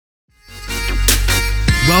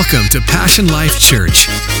Welcome to Passion Life Church.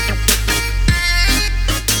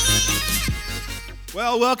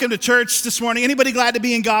 Well, welcome to church this morning. Anybody glad to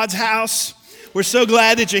be in God's house? We're so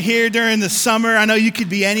glad that you're here during the summer. I know you could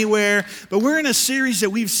be anywhere, but we're in a series that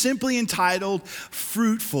we've simply entitled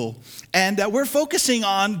Fruitful. And we're focusing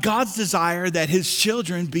on God's desire that his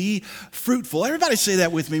children be fruitful. Everybody say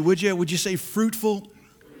that with me, would you? Would you say fruitful?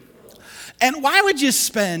 And why would you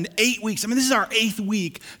spend 8 weeks? I mean, this is our 8th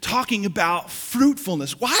week talking about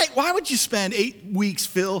fruitfulness. Why would you spend 8 weeks,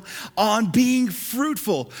 Phil, on being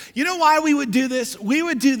fruitful? You know why we would do this? We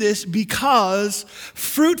would do this because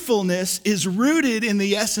fruitfulness is rooted in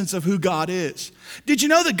the essence of who God is. Did you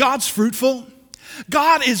know that God's fruitful?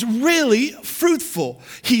 God is really fruitful.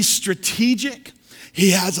 He's strategic.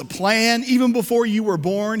 He has a plan. Even before you were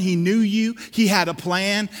born, he knew you. He had a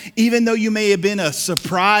plan. Even though you may have been a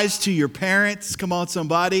surprise to your parents, come on,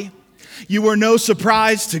 somebody, you were no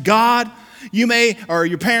surprise to God. You may, or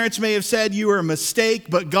your parents may have said you were a mistake,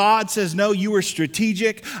 but God says, no, you were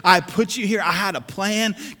strategic. I put you here. I had a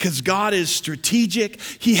plan because God is strategic.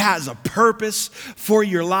 He has a purpose for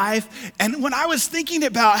your life. And when I was thinking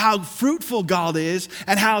about how fruitful God is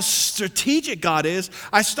and how strategic God is,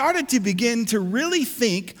 I started to begin to really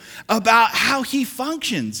think about how he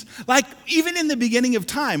functions. Like even in the beginning of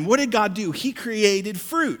time, what did God do? He created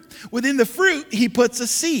fruit. Within the fruit, he puts a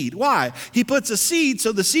seed. Why? He puts a seed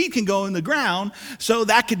so the seed can go in the ground so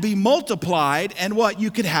that could be multiplied and what? You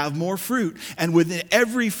could have more fruit. And within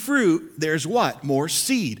every fruit, there's what? More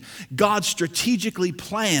seed. God strategically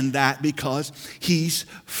planned that because he's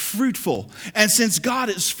fruitful. And since God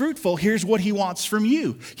is fruitful, here's what he wants from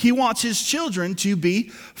you. He wants his children to be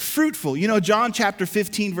fruitful. You know, John chapter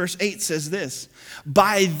 15 verse 8 says this,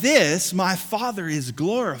 "By this my Father is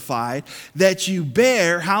glorified, that you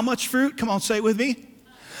bear," how much fruit? Come on, say it with me.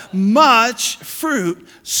 Much fruit,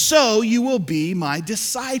 so you will be my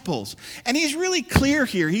disciples. And he's really clear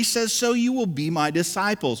here. He says, so you will be my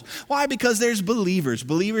disciples. Why? Because there's believers.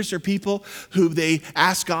 Believers are people who they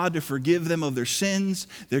ask God to forgive them of their sins.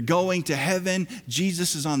 They're going to heaven.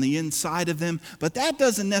 Jesus is on the inside of them. But that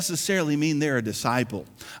doesn't necessarily mean they're a disciple.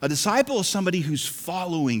 A disciple is somebody who's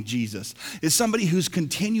following Jesus, is somebody who's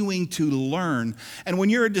continuing to learn. And when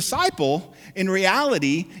you're a disciple, in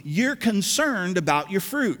reality, you're concerned about your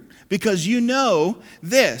fruit. Because you know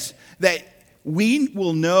this, that we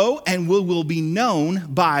will know and we will be known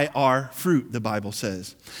by our fruit, the Bible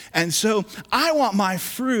says. And so I want my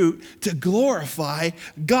fruit to glorify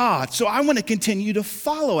God. So I want to continue to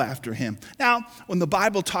follow after him. Now, when the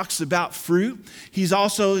Bible talks about fruit, he's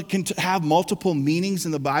also can have multiple meanings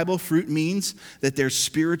in the Bible. Fruit means that there's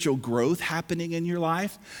spiritual growth happening in your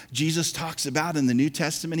life. Jesus talks about in the New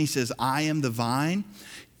Testament, he says, I am the vine,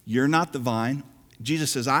 you're not the vine.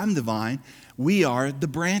 Jesus says, I'm the vine. We are the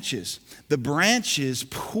branches. The branches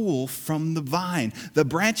pull from the vine. The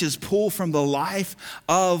branches pull from the life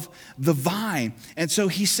of the vine. And so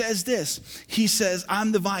he says this. He says,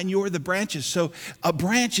 I'm the vine, you're the branches. So a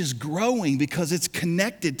branch is growing because it's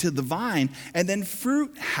connected to the vine. And then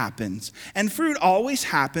fruit happens. And fruit always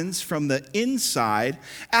happens from the inside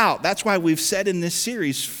out. That's why we've said in this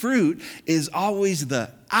series, fruit is always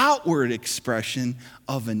the outward expression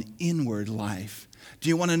of an inward life. Do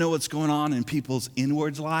you want to know what's going on in people's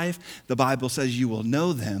inward life? The Bible says you will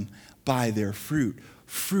know them by their fruit.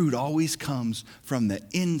 Fruit always comes from the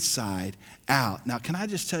inside out. Now, can I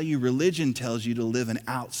just tell you, religion tells you to live an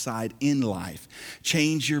outside-in life.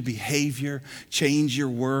 Change your behavior, change your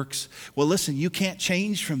works. Well, listen, you can't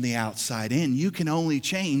change from the outside in. You can only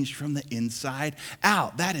change from the inside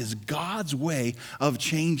out. That is God's way of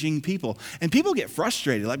changing people. And people get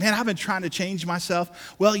frustrated. Like, man, I've been trying to change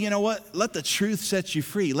myself. Well, you know what? Let the truth set you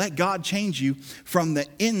free. Let God change you from the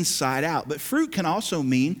inside out. But fruit can also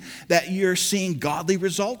mean that you're seeing godly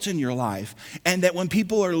results in your life. And that when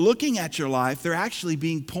people are looking at your life, they're actually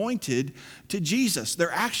being pointed to Jesus.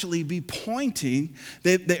 They're actually being pointed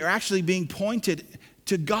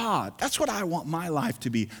to God. That's what I want my life to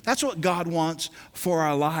be. That's what God wants for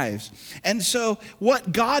our lives. And so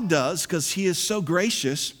what God does, because he is so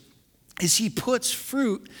gracious, is he puts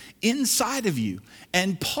fruit inside of you.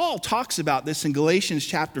 And Paul talks about this in Galatians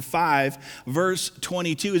chapter 5, verse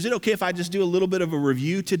 22. Is it okay if I just do a little bit of a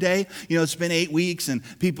review today? You know, it's been 8 weeks and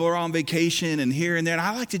people are on vacation and here and there. And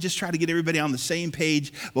I like to just try to get everybody on the same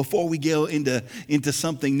page before we go into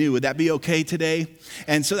something new. Would that be okay today?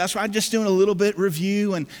 And so that's why I'm just doing a little bit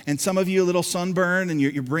review and some of you a little sunburn and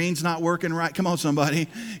your brain's not working right. Come on, somebody.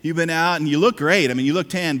 You've been out and you look great. I mean, you look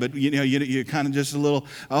tan, but you know, you're kind of just a little,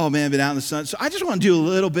 oh man, been out down the sun. So I just want to do a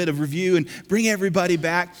little bit of review and bring everybody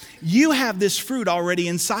back. You have this fruit already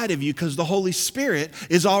inside of you because the Holy Spirit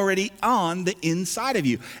is already on the inside of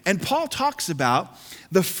you. And Paul talks about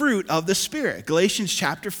the fruit of the Spirit. Galatians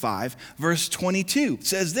chapter 5, verse 22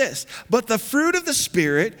 says this, but the fruit of the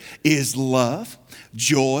Spirit is love,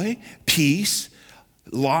 joy, peace,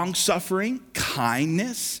 long-suffering,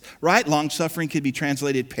 kindness, right? Long-suffering could be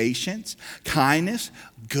translated patience, kindness,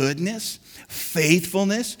 goodness,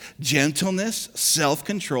 faithfulness, gentleness,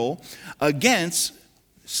 self-control. Against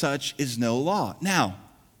such is no law. Now,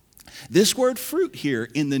 this word fruit here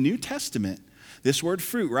in the New Testament, this word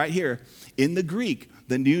fruit right here in the Greek,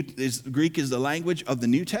 Greek is the language of the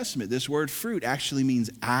New Testament. This word fruit actually means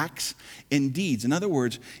acts and deeds. In other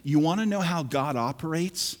words, you want to know how God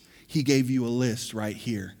operates? He gave you a list right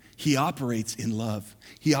here. He operates in love.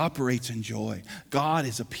 He operates in joy. God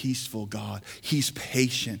is a peaceful God. He's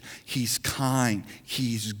patient. He's kind.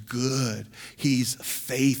 He's good. He's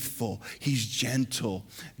faithful. He's gentle.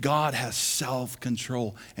 God has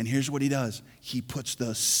self-control. And here's what he does. He puts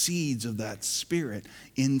the seeds of that Spirit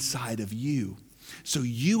inside of you. So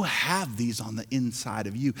you have these on the inside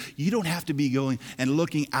of you. You don't have to be going and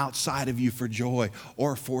looking outside of you for joy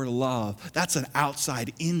or for love. That's an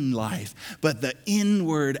outside in life. But the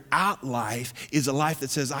inward out life is a life that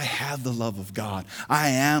says, I have the love of God. I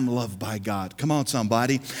am loved by God. Come on,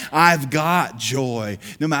 somebody. I've got joy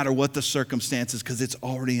no matter what the circumstances because it's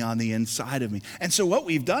already on the inside of me. And so what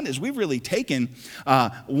we've done is we've really taken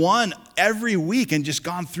one every week and just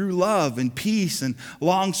gone through love and peace and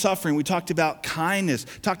long suffering. We talked about kindness,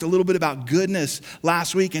 talked a little bit about goodness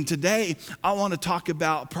last week. And today I want to talk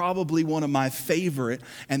about probably one of my favorite,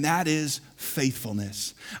 and that is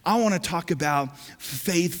faithfulness. I want to talk about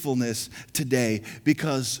faithfulness today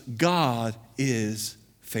because God is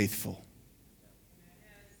faithful.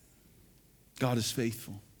 God is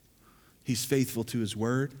faithful. He's faithful to his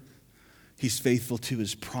word. He's faithful to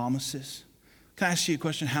his promises. Can I ask you a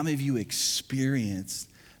question? How many of you experienced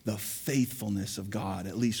the faithfulness of God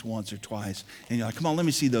at least once or twice? And you're like, come on, let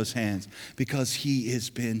me see those hands. Because he has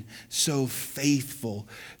been so faithful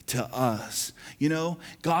to us. You know,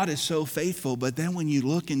 God is so faithful, but then when you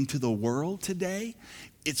look into the world today,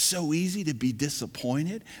 it's so easy to be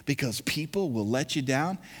disappointed because people will let you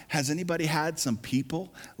down. Has anybody had some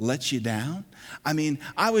people let you down? I mean,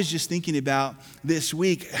 I was just thinking about this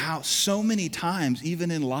week how so many times,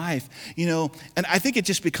 even in life, you know, and I think it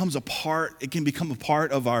just becomes it can become a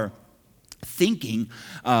part of our thinking.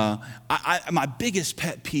 My biggest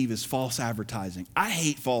pet peeve is false advertising. I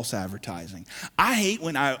hate false advertising. I hate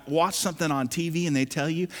when I watch something on TV and they tell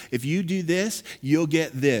you, if you do this, you'll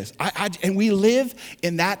get this. And we live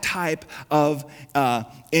in that type of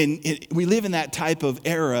we live in that type of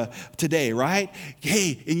era today, right?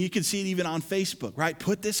 Hey, and you can see it even on Facebook, right?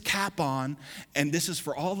 Put this cap on, and this is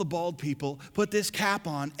for all the bald people. Put this cap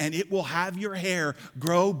on, and it will have your hair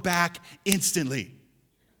grow back instantly.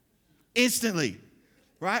 Instantly,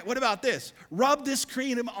 right? What about this? Rub this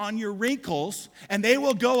cream on your wrinkles and they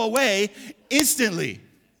will go away instantly,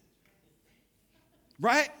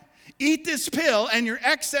 right? Eat this pill and your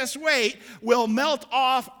excess weight will melt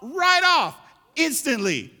off right off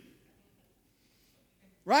instantly,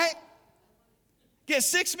 right? Get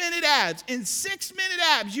 6-minute abs. In 6-minute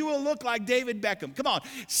abs, you will look like David Beckham. Come on,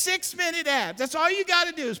 6-minute abs. That's all you got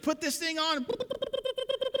to do is put this thing on.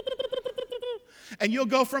 And you'll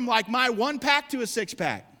go from like my 1-pack to a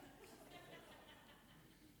 6-pack.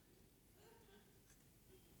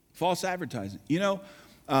 False advertising. You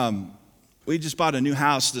know, we just bought a new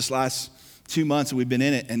house this last 2 months and we've been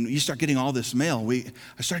in it, and you start getting all this mail.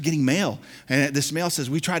 I started getting mail, and this mail says,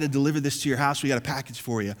 we try to deliver this to your house. We got a package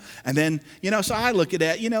for you. And then, you know, so I look at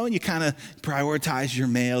it, you know, and you kind of prioritize your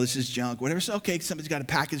mail. This is junk, whatever. So, okay, somebody's got a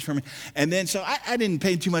package for me. And then, so I didn't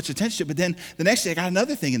pay too much attention to it, but then the next day I got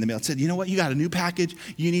another thing in the mail. It said, you know what, you got a new package.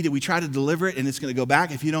 You need it. We try to deliver it, and it's going to go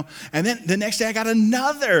back if you don't. And then the next day I got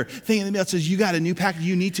another thing in the mail. It says, you got a new package.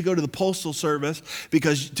 You need to go to the postal service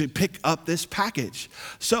to pick up this package.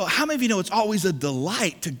 So how many of you know it's always a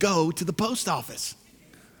delight to go to the post office,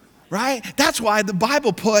 right? That's why the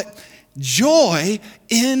Bible put joy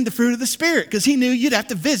in the fruit of the Spirit, because he knew you'd have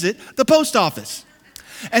to visit the post office.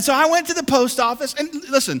 And so I went to the post office, and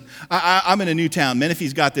listen, I'm in a new town.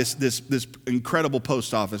 Menifee's got this incredible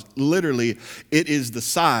post office. Literally, it is the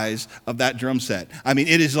size of that drum set. I mean,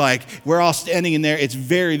 it is like, we're all standing in there. It's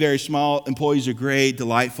very, very small. Employees are great,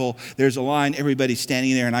 delightful. There's a line, everybody's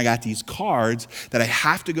standing there, and I got these cards that I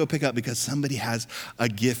have to go pick up because somebody has a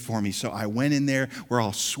gift for me. So I went in there. We're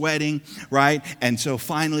all sweating, right? And so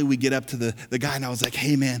finally we get up to the guy, and I was like,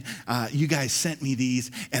 hey, man, you guys sent me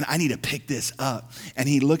these, and I need to pick this up. And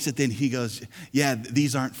he looks at them, he goes, yeah,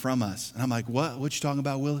 these aren't from us. And I'm like, what? What you talking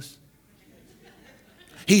about, Willis?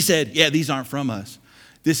 He said, yeah, these aren't from us.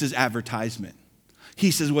 This is advertisement.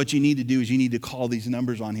 He says what you need to do is you need to call these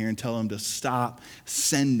numbers on here and tell them to stop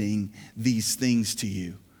sending these things to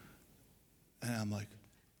you. And I'm like,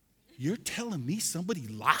 you're telling me somebody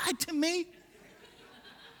lied to me?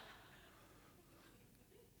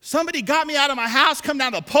 Somebody got me out of my house, come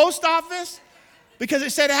down to the post office because they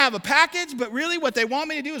said I have a package, but really what they want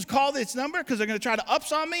me to do is call this number because they're going to try to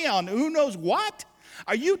ups on me on who knows what?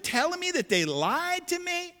 Are you telling me that they lied to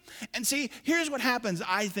me? And see, here's what happens,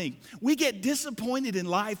 I think. We get disappointed in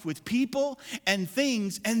life with people and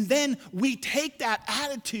things, and then we take that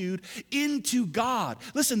attitude into God.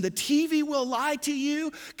 Listen, the TV will lie to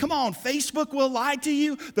you. Come on, Facebook will lie to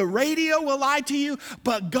you. The radio will lie to you.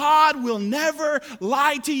 But God will never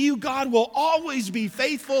lie to you. God will always be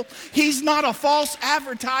faithful. He's not a false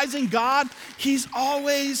advertising God. He's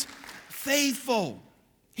always faithful.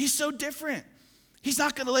 He's so different. He's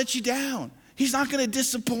not going to let you down. He's not going to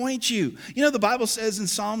disappoint you. You know, the Bible says in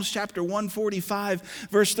Psalms chapter 145,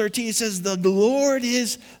 verse 13, it says, the Lord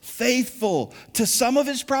is faithful to some of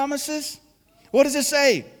his promises. What does it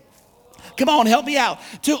say? Come on, help me out.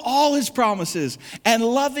 To all his promises and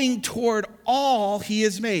loving toward all he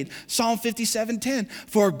has made. Psalm 57:10.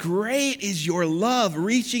 For great is your love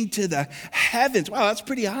reaching to the heavens. Wow, that's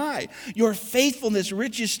pretty high. Your faithfulness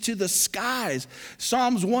reaches to the skies.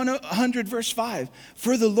 Psalms 100 verse 5.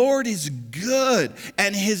 For the Lord is good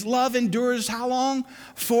and his love endures how long?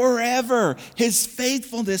 Forever. His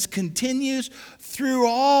faithfulness continues through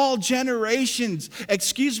all generations.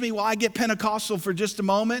 Excuse me while I get Pentecostal for just a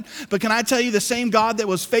moment, but can I tell you the same God that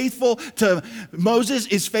was faithful to Moses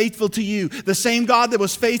is faithful to you. The same God that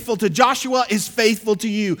was faithful to Joshua is faithful to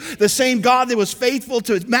you. The same God that was faithful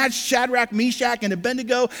to Shadrach, Meshach, and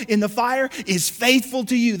Abednego in the fire is faithful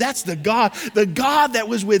to you. That's the God. The God that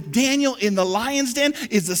was with Daniel in the lion's den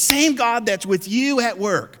is the same God that's with you at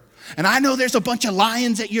work. And I know there's a bunch of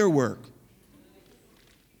lions at your work.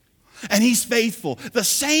 And he's faithful. The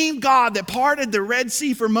same God that parted the Red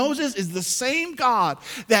Sea for Moses is the same God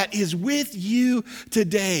that is with you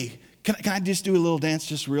today. Can I just do a little dance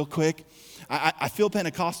just real quick? I feel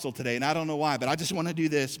Pentecostal today, and I don't know why, but I just want to do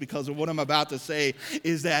this because of what I'm about to say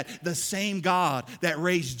is that the same God that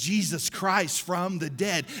raised Jesus Christ from the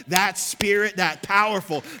dead, that Spirit, that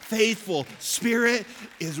powerful, faithful Spirit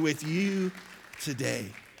is with you today.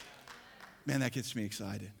 Man, that gets me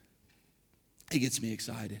excited. It gets me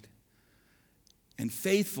excited. And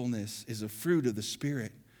faithfulness is a fruit of the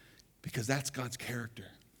Spirit because that's God's character.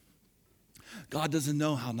 God doesn't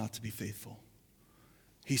know how not to be faithful.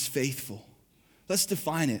 He's faithful. Let's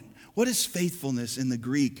define it. What is faithfulness in the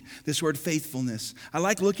Greek? This word faithfulness. I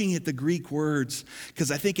like looking at the Greek words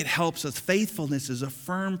because I think it helps us. Faithfulness is a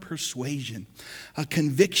firm persuasion, a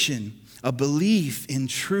conviction, a belief in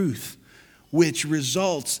truth, which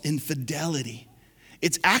results in fidelity.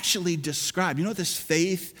 It's actually described. You know what this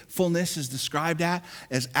faithfulness is described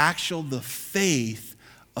as the faith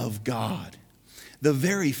of God. The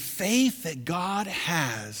very faith that God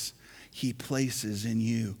has, he places in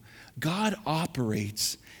you. God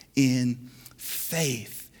operates in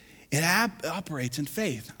faith. It operates in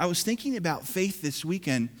faith. I was thinking about faith this week,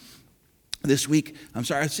 and I was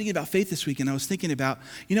thinking about faith this week, and I was thinking about,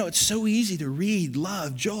 it's so easy to read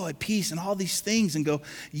love, joy, peace, and all these things and go,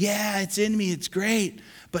 yeah, it's in me, it's great.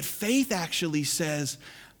 But faith actually says,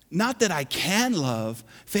 not that I can love.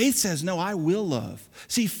 Faith says, no, I will love.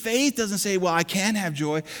 See, faith doesn't say, well, I can have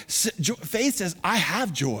joy. Faith says, I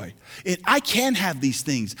have joy. I can have these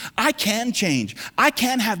things. I can change. I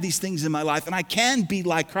can have these things in my life, and I can be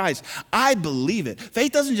like Christ. I believe it.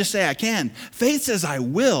 Faith doesn't just say I can. Faith says I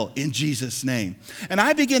will in Jesus' name. And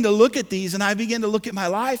I begin to look at these, and I begin to look at my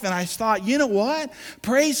life, and I thought, you know what?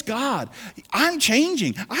 Praise God. I'm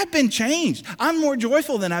changing. I've been changed. I'm more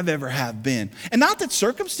joyful than I've ever have been. And not that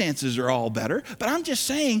circumstances are all better, but I'm just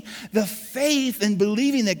saying the faith and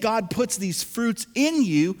believing that God puts these fruits in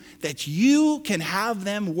you, that you can have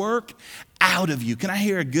them work out of you. Can I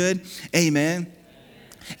hear a good amen?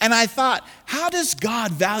 And I thought, how does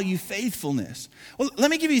God value faithfulness? Well,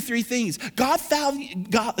 let me give you three things. God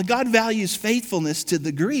values faithfulness to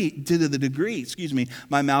the degree. Excuse me,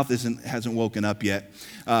 my mouth hasn't woken up yet.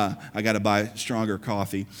 I got to buy stronger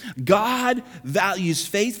coffee. God values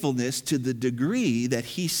faithfulness to the degree that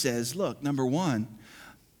he says, look, number one,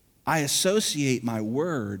 I associate my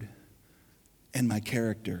word and my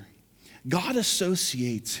character. God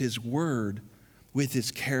associates his word with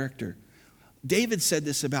his character. David said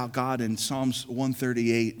this about God in Psalms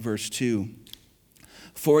 138, verse 2.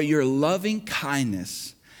 For your loving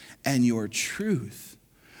kindness and your truth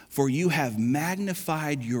For you have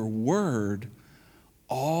magnified your word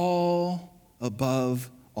all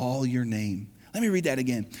above all your name. Let me read that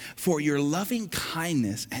again. For your loving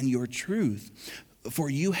kindness and your truth, for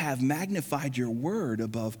you have magnified your word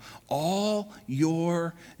above all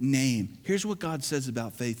your name. Here's what God says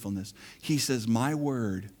about faithfulness. He says, my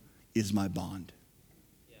word is my bond.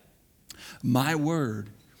 My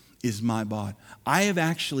word is my bond. I have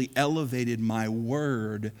actually elevated my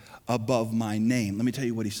word above my name. Let me tell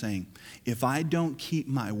you what he's saying. If I don't keep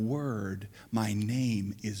my word, my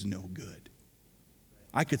name is no good.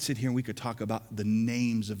 I could sit here and we could talk about the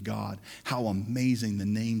names of God, how amazing the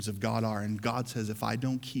names of God are. And God says, if I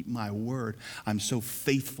don't keep my word, I'm so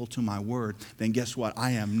faithful to my word, then guess what?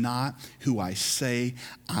 I am not who I say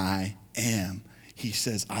I am. He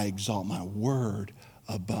says, I exalt my word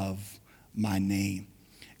above my name.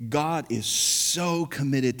 God is so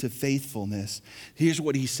committed to faithfulness. Here's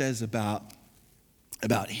what he says about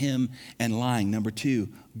him and lying. Number 2,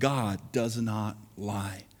 God does not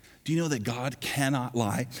lie. Do you know that God cannot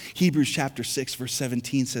lie? Hebrews chapter 6 verse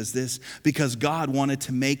 17 says this, because God wanted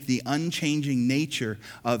to make the unchanging nature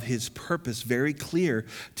of his purpose very clear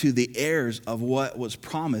to the heirs of what was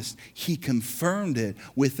promised. He confirmed it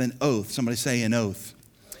with an oath. Somebody say an oath.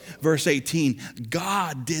 Verse 18,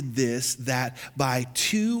 God did this that by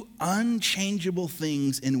 2 unchangeable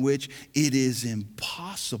things in which it is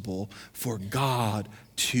impossible for God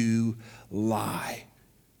to lie.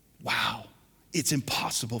 Wow. It's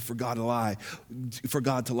impossible for God to lie.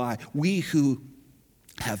 We who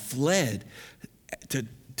have fled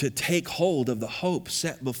to take hold of the hope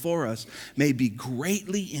set before us may be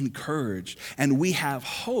greatly encouraged. And we have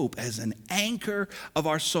hope as an anchor of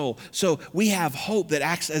our soul. So we have hope that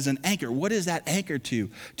acts as an anchor. What is that anchor to?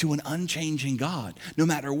 To an unchanging God. No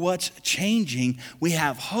matter what's changing, we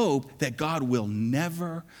have hope that God will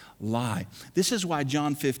never lie. This is why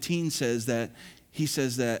John 15 says that, he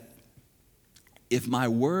says that, if my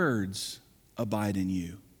words abide in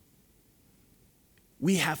you,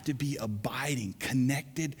 we have to be abiding,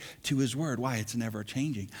 connected to his word. Why? It's never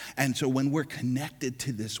changing. And so when we're connected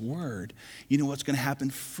to this word, you know what's going to happen?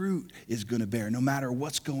 Fruit is going to bear no matter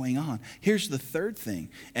what's going on. Here's the third thing.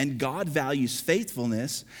 And God values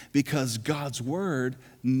faithfulness because God's word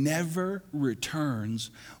never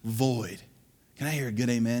returns void. Can I hear a good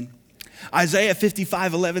amen? Isaiah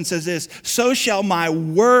 55:11 says this, so shall my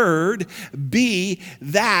word be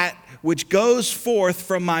that which goes forth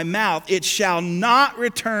from my mouth. It shall not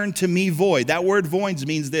return to me void. That word void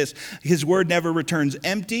means this. His word never returns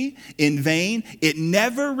empty, in vain. It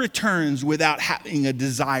never returns without having a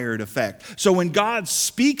desired effect. So when God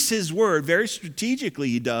speaks his word, very strategically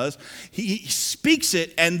he does, he speaks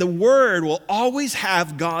it and the word will always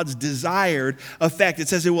have God's desired effect. It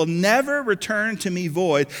says it will never return to me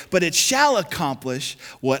void, but it shall accomplish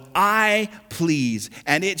what I please,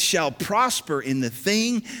 and it shall prosper in the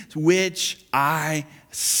thing which I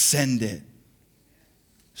send it.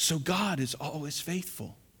 So God is always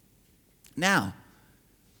faithful. Now,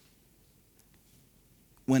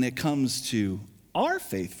 when it comes to our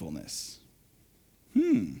faithfulness,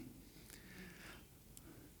 can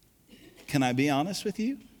I be honest with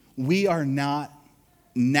you? We are not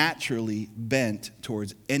naturally bent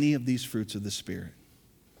towards any of these fruits of the Spirit.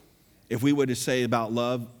 If we were to say about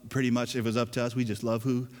love, pretty much if it was up to us, we just love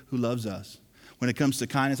who loves us. When it comes to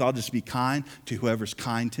kindness, I'll just be kind to whoever's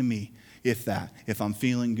kind to me, if I'm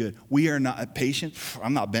feeling good. We are not patient.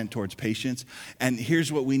 I'm not bent towards patience. And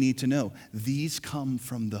here's what we need to know. These come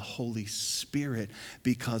from the Holy Spirit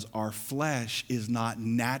because our flesh is not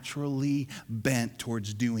naturally bent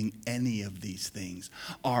towards doing any of these things.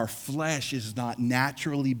 Our flesh is not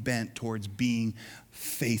naturally bent towards being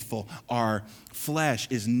faithful. Our flesh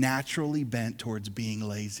is naturally bent towards being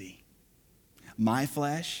lazy. My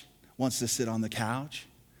flesh wants to sit on the couch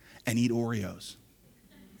and eat Oreos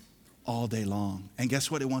all day long. And guess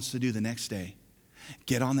what it wants to do the next day?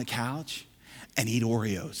 Get on the couch and eat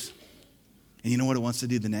Oreos. And you know what it wants to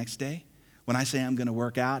do the next day? When I say I'm going to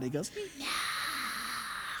work out, it goes, nah.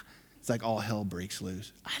 It's like all hell breaks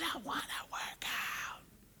loose. I don't want to work out.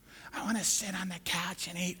 I want to sit on the couch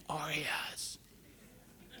and eat Oreos.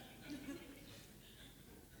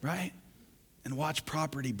 Right? And watch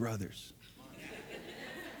Property Brothers.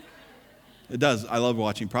 It does. I love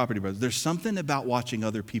watching Property Brothers. There's something about watching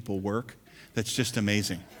other people work that's just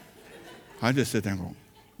amazing. I just sit there and go,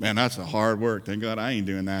 man, that's a hard work. Thank God I ain't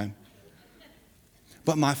doing that.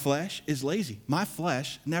 But my flesh is lazy. My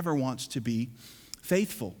flesh never wants to be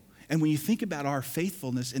faithful. And when you think about our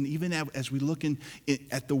faithfulness, and even as we look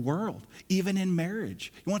at the world, even in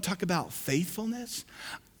marriage, you want to talk about faithfulness?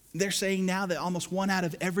 They're saying now that almost 1 out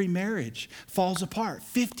of every marriage falls apart.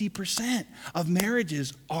 50% of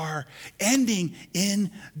marriages are ending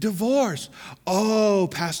in divorce. Oh,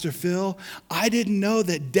 Pastor Phil, I didn't know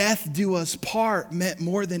that death do us part meant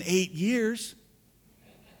more than 8 years.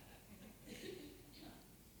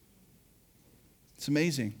 It's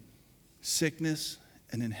amazing. Sickness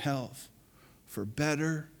and in health, for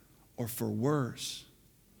better or for worse,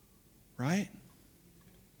 right?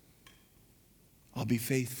 I'll be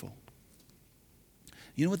faithful.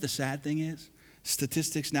 You know what the sad thing is?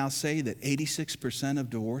 Statistics now say that 86% of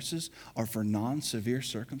divorces are for non-severe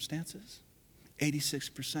circumstances.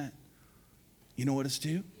 86%. You know what it's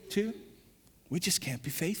due to? We just can't be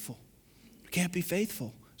faithful. We can't be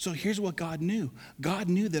faithful. So here's what God knew. God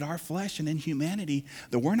knew that our flesh and in humanity,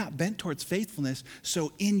 that we're not bent towards faithfulness.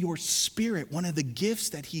 So in your spirit, one of the gifts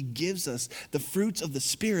that he gives us, the fruits of the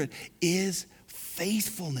Spirit, is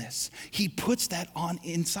faithfulness. He puts that on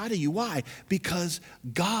inside of you. Why? Because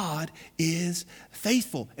God is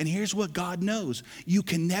faithful. And here's what God knows. You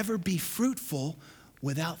can never be fruitful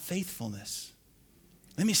without faithfulness.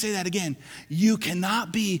 Let me say that again. You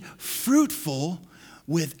cannot be fruitful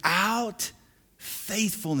without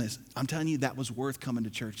faithfulness. I'm telling you, that was worth coming to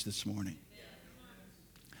church this morning.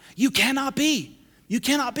 You cannot be. You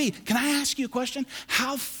cannot be. Can I ask you a question?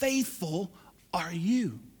 How faithful are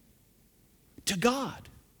you to God?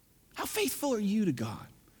 How faithful are you to God?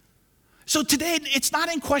 So today, it's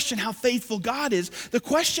not in question how faithful God is. The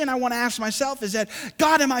question I want to ask myself is that,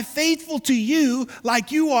 God, am I faithful to you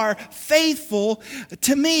like you are faithful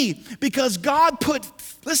to me? Because God put,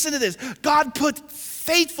 listen to this, God put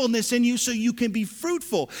faithfulness in you so you can be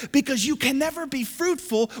fruitful, because you can never be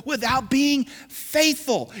fruitful without being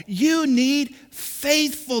faithful. You need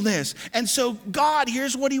faithfulness. And so God,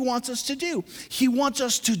 here's what he wants us to do. He wants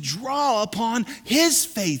us to draw upon his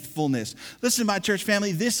faithfulness. Listen, my church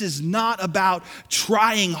family, this is not about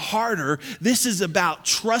trying harder. This is about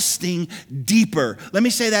trusting deeper. Let me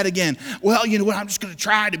say that again. Well, you know what? I'm just going to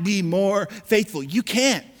try to be more faithful. You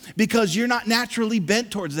can't. Because you're not naturally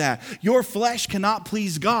bent towards that. Your flesh cannot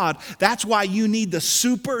please God. That's why you need the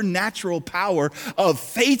supernatural power of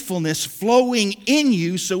faithfulness flowing in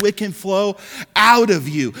you so it can flow out of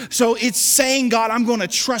you. So it's saying, God, I'm going to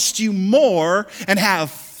trust you more and have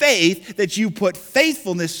faith that you put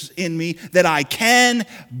faithfulness in me that I can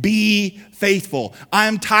be faithful.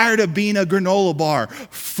 I'm tired of being a granola bar,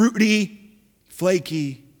 fruity,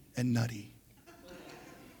 flaky, and nutty.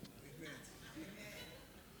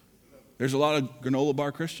 There's a lot of granola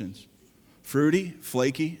bar Christians. Fruity,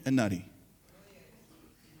 flaky, and nutty.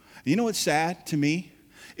 You know what's sad to me?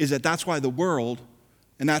 Is that that's why the world,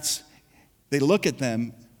 and they look at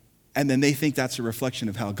them and then they think that's a reflection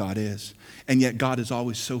of how God is. And yet God is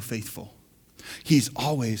always so faithful. He's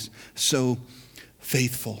always so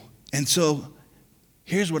faithful. And so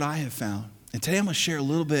here's what I have found. And today I'm going to share a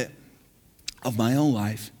little bit of my own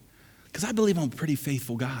life, because I believe I'm a pretty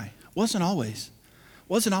faithful guy. Wasn't always.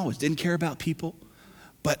 Didn't care about people.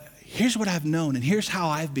 But here's what I've known, and here's how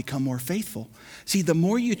I've become more faithful. See, the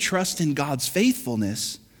more you trust in God's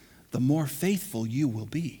faithfulness, the more faithful you will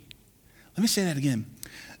be. Let me say that again.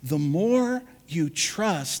 The more you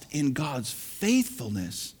trust in God's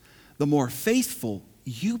faithfulness, the more faithful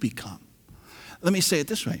you become. Let me say it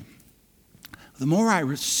this way. The more I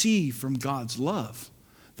receive from God's love,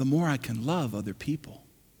 the more I can love other people.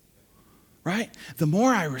 Right? The more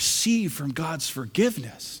I receive from God's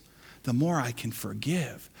forgiveness, the more I can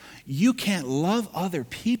forgive. You can't love other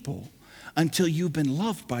people until you've been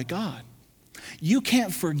loved by God. You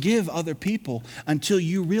can't forgive other people until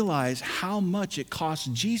you realize how much it costs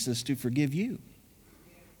Jesus to forgive you.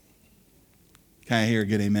 Can I hear a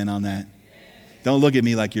good amen on that? Don't look at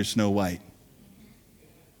me like you're Snow White,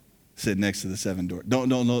 sitting next to the 7 door. Don't.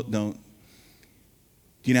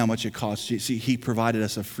 Do you know how much it costs? See, he provided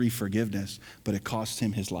us a free forgiveness, but it cost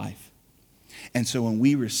him his life. And so when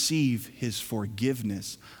we receive his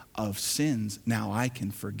forgiveness of sins, now I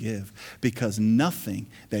can forgive, because nothing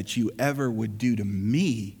that you ever would do to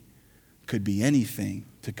me could be anything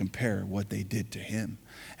to compare what they did to him.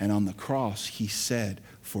 And on the cross, he said,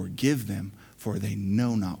 forgive them, for they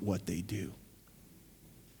know not what they do.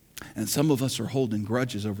 And some of us are holding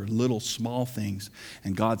grudges over little small things.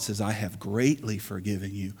 And God says, I have greatly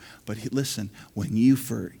forgiven you. But listen, when you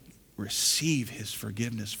receive his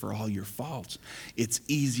forgiveness for all your faults, it's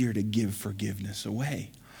easier to give forgiveness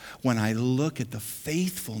away. When I look at the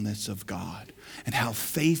faithfulness of God and how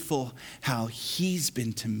faithful, how he's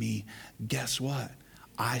been to me, guess what?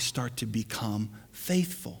 I start to become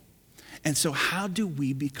faithful. And so how do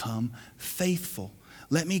we become faithful?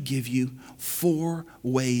 let me give you 4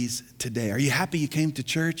 ways today. Are you happy you came to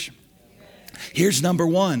church? Here's number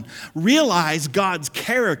 1. Realize God's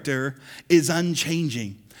character is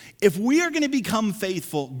unchanging. If we are going to become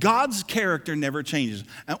faithful, God's character never changes.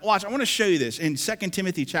 And watch, I want to show you this in 2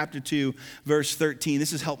 Timothy chapter 2, verse 13.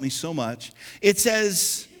 This has helped me so much. It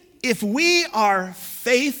says, if we are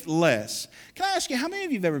faithless, can I ask you, how many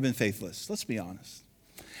of you have ever been faithless? Let's be honest.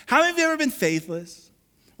 How many of you have ever been faithless?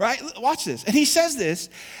 Right? Watch this. And he says this,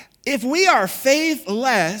 if we are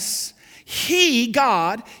faithless,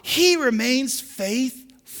 God, he remains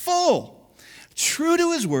faithful, true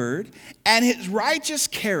to his word and his righteous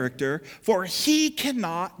character, for he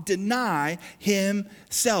cannot deny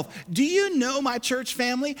himself. Do you know, my church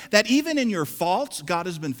family, that even in your faults, God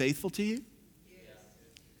has been faithful to you?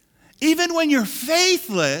 Even when you're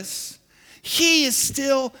faithless, he is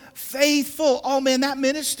still faithful. Oh man, that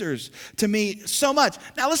ministers to me so much.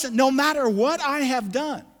 Now listen, no matter what I have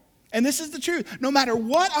done, and this is the truth, no matter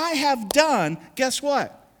what I have done, guess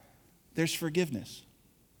what? There's forgiveness.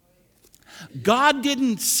 God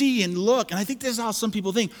didn't see and look, and I think this is how some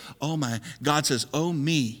people think, oh my, God says, oh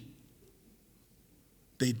me.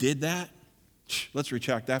 They did that? Let's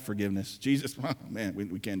retract that forgiveness. Jesus, oh, man,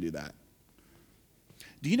 we can't do that.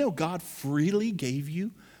 Do you know God freely gave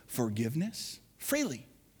you forgiveness? Freely.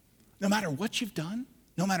 No matter what you've done,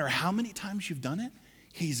 no matter how many times you've done it,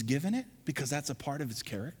 he's given it because that's a part of his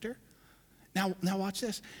character. Now watch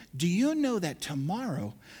this. Do you know that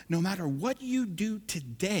tomorrow, no matter what you do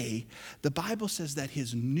today, the Bible says that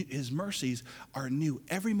his mercies are new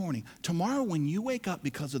every morning. Tomorrow when you wake up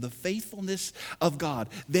because of the faithfulness of God,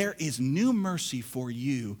 there is new mercy for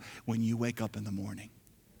you when you wake up in the morning.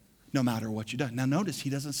 No matter what you've done. Now notice he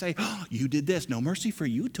doesn't say, oh, you did this. No mercy for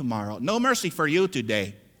you tomorrow. No mercy for you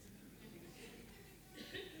today.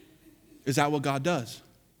 Is that what God does?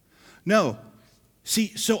 No.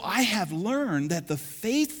 See, so I have learned that the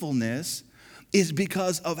faithfulness is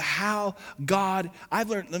because of how God, I've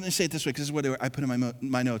learned, let me say it this way, because this is what I put in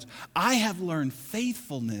my notes. I have learned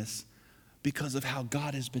faithfulness because of how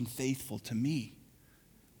God has been faithful to me.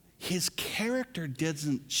 His character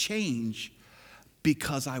doesn't change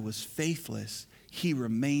because I was faithless. He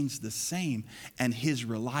remains the same. And his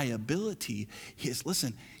reliability, his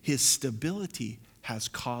stability has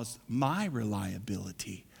caused my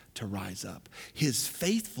reliability to rise up. His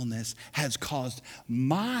faithfulness has caused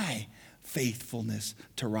my faithfulness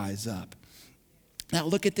to rise up. Now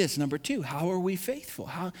look at this, number 2. How are we faithful?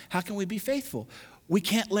 How can we be faithful? We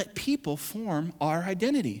can't let people form our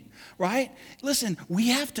identity, right? Listen, we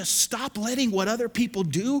have to stop letting what other people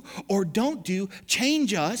do or don't do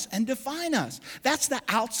change us and define us. That's the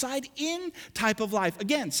outside in type of life.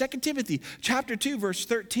 Again, 2 Timothy chapter 2, verse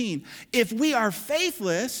 13. If we are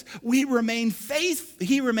faithless, he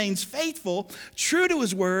remains faithful, true to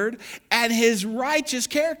his word and his righteous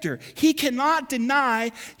character. He cannot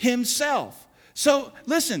deny himself. So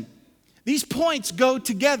listen, these points go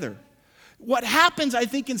together. What happens, I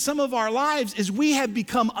think, in some of our lives is we have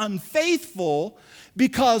become unfaithful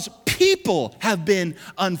because people have been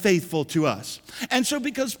unfaithful to us. And so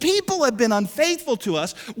because people have been unfaithful to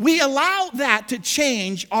us, we allow that to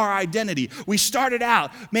change our identity. We started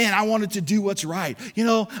out, man, I wanted to do what's right. You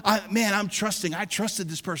know, I'm trusting. I trusted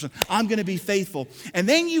this person. I'm going to be faithful. And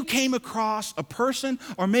then you came across a person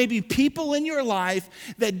or maybe people in your life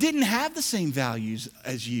that didn't have the same values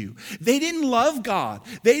as you. They didn't love God.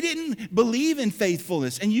 They didn't believe in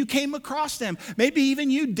faithfulness. And you came across them. Maybe even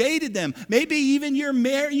you dated them. Maybe even you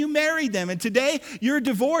married them. And today you're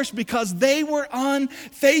divorced because they were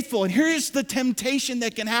unfaithful. And here's the temptation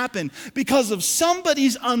that can happen. Because of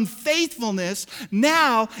somebody's unfaithfulness,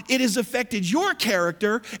 now it has affected your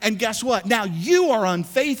character. And guess what? Now you are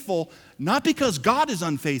unfaithful. Not because God is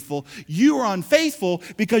unfaithful. You are unfaithful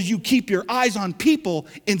because you keep your eyes on people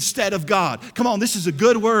instead of God. Come on, this is a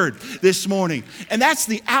good word this morning. And that's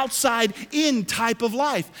the outside in type of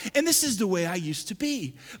life. And this is the way I used to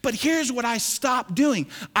be. But here's what I stopped doing.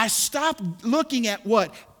 I stopped looking at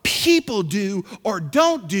what people do or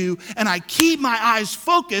don't do, and I keep my eyes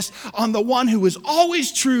focused on the one who is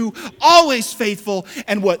always true, always faithful,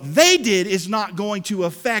 and what they did is not going to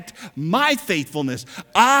affect my faithfulness.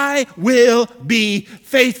 I will be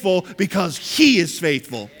faithful because he is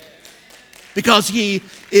faithful. Because he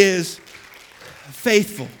is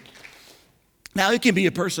faithful. Now, it can be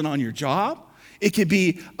a person on your job. It could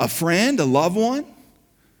be a friend, a loved one.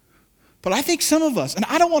 But I think some of us, and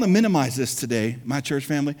I don't want to minimize this today, my church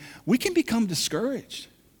family, we can become discouraged.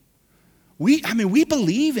 We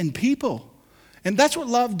believe in people. And that's what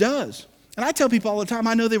love does. And I tell people all the time,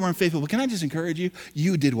 I know they weren't faithful, but can I just encourage you?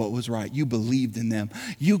 You did what was right. You believed in them.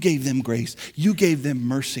 You gave them grace. You gave them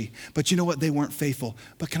mercy. But you know what? They weren't faithful.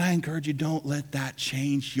 But can I encourage you? Don't let that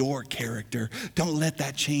change your character. Don't let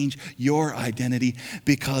that change your identity,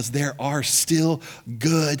 because there are still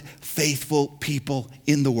good, faithful people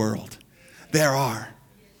in the world. There are.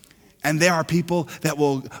 And there are people that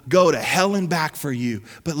will go to hell and back for you.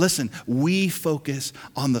 But listen, we focus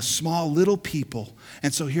on the small little people.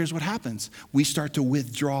 And so here's what happens. We start to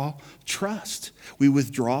withdraw trust. We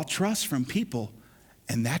withdraw trust from people.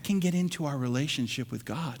 And that can get into our relationship with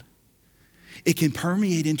God. It can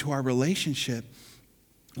permeate into our relationship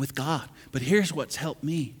with God. But here's what's helped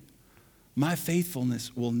me. My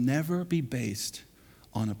faithfulness will never be based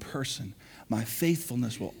on a person. My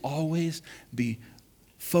faithfulness will always be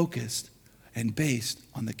focused and based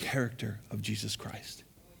on the character of Jesus Christ.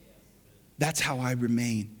 That's how I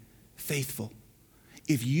remain faithful.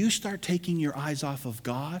 If you start taking your eyes off of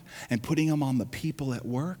God and putting them on the people at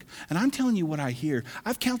work, and I'm telling you what I hear.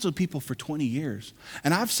 I've counseled people for 20 years,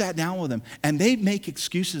 and I've sat down with them, and they make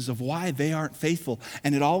excuses of why they aren't faithful,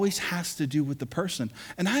 and it always has to do with the person.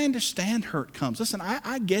 And I understand hurt comes. Listen,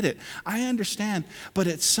 I get it. I understand. But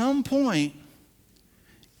at some point,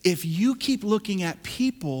 if you keep looking at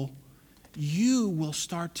people, you will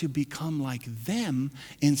start to become like them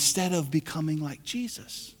instead of becoming like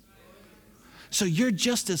Jesus. So you're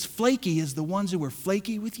just as flaky as the ones who were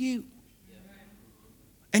flaky with you.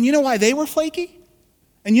 And you know why they were flaky?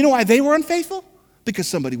 And you know why they were unfaithful? Because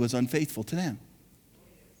somebody was unfaithful to them.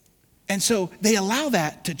 And so they allow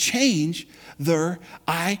that to change their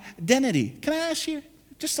identity. Can I ask you,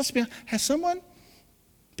 let's be honest, has someone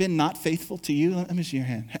been not faithful to you? Let me see your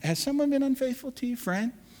hand. Has someone been unfaithful to you,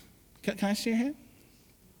 friend? Can I see your hand?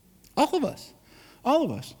 All of us. All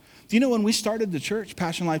of us. Do you know when we started the church,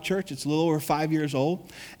 Passion Life Church, it's a little over 5 years old,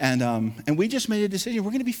 and we just made a decision.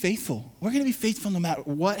 We're going to be faithful. We're going to be faithful no matter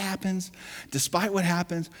what happens, despite what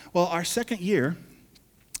happens. Well, our second year,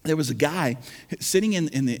 there was a guy sitting in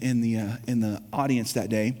the audience that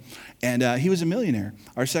day, and he was a millionaire.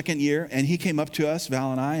 Our second year, and he came up to us,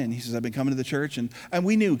 Val and I, and he says, "I've been coming to the church," and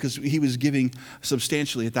we knew because he was giving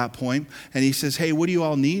substantially at that point. And he says, "Hey, what do you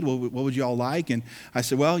all need? What would you all like?" And I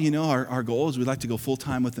said, "Well, you know, our goal is we'd like to go full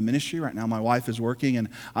time with the ministry. Right now, my wife is working, and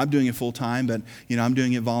I'm doing it full time, but you know, I'm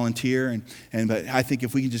doing it volunteer, but I think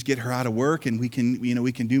if we can just get her out of work and we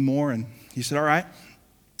can do more." And he said, "All right."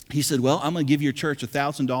 He said, "Well, I'm going to give your church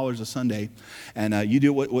 $1,000 a Sunday, and you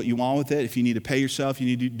do what you want with it. If you need to pay yourself, you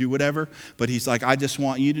need to do whatever." But he's like, "I just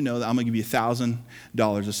want you to know that I'm going to give you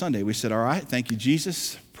 $1,000 a Sunday." We said, "All right, thank you,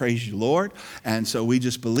 Jesus. Praise you, Lord." And so we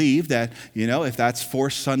just believe that, you know, if that's 4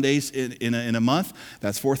 Sundays in a month,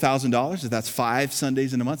 that's $4,000. If that's 5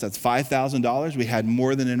 Sundays in a month, that's $5,000. We had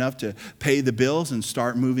more than enough to pay the bills and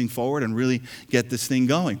start moving forward and really get this thing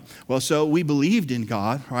going. Well, so we believed in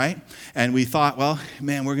God, right? And we thought, well,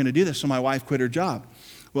 man, we're going to do this. So my wife quit her job.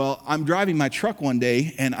 Well, I'm driving my truck one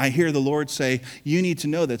day, and I hear the Lord say, "You need to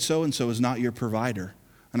know that so-and-so is not your provider."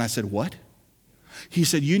 And I said, "What?" He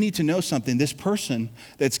said, "You need to know something. This person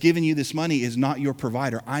that's giving you this money is not your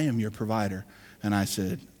provider. I am your provider." And I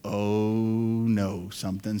said, "Oh no,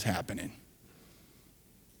 something's happening."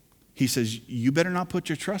 He says, "You better not put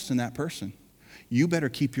your trust in that person. You better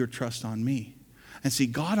keep your trust on me." And see,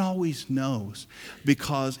 God always knows,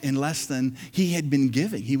 because in less than, he had been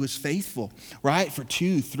giving. He was faithful, right? For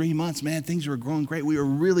 2-3 months, man, things were growing great. We were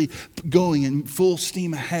really going in full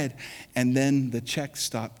steam ahead. And then the check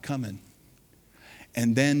stopped coming.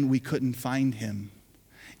 And then we couldn't find him.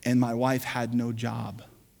 And my wife had no job.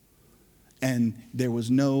 And there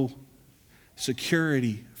was no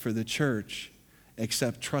security for the church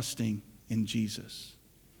except trusting in Jesus.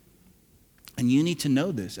 And you need to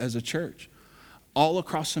know this as a church. All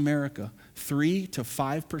across America, 3 to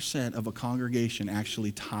 5% of a congregation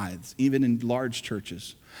actually tithes, even in large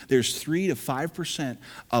churches. There's 3 to 5%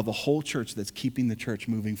 of a whole church that's keeping the church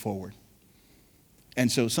moving forward.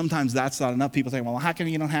 And so sometimes that's not enough. People say, "Well, how come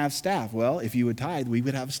you don't have staff?" Well, if you would tithe, we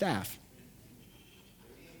would have staff.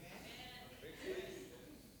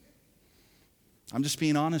 I'm just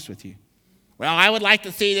being honest with you. "Well, I would like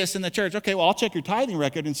to see this in the church." Okay, well, I'll check your tithing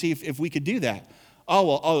record and see if we could do that.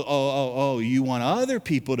 Oh, you want other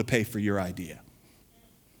people to pay for your idea.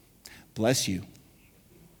 Bless you.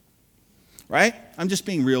 Right? I'm just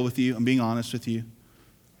being real with you. I'm being honest with you.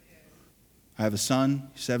 I have a son,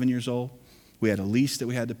 7 years old. We had a lease that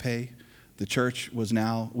we had to pay. The church was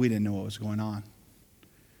we didn't know what was going on.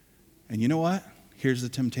 And you know what? Here's the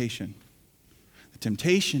temptation. The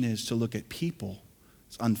temptation is to look at people,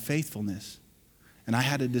 it's unfaithfulness. And I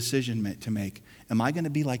had a decision to make. Am I going to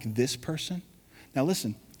be like this person? Now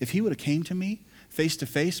listen, if he would have came to me face to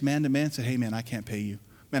face, man to man, and said, hey man, I can't pay you.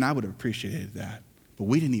 Man, I would have appreciated that. But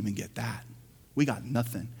we didn't even get that. We got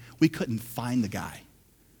nothing. We couldn't find the guy.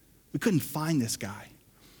 We couldn't find this guy.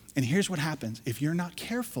 And here's what happens. If you're not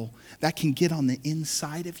careful, that can get on the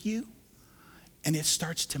inside of you, and it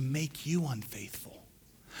starts to make you unfaithful.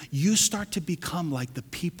 You start to become like the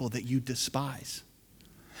people that you despise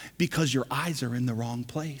because your eyes are in the wrong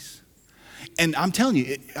place. And I'm telling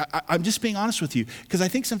you, I'm just being honest with you, because I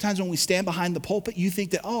think sometimes when we stand behind the pulpit, you think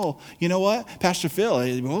that, oh, you know what, Pastor Phil,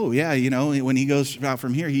 oh yeah, you know, when he goes out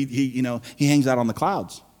from here, he hangs out on the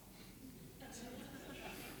clouds.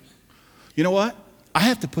 You know what? I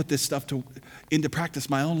have to put this stuff into practice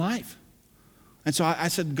my own life. And so I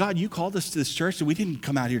said, God, you called us to this church, and we didn't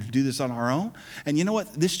come out here to do this on our own. And you know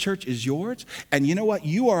what? This church is yours. And you know what?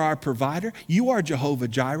 You are our provider. You are Jehovah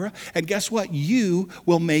Jireh. And guess what? You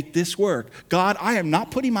will make this work. God, I am not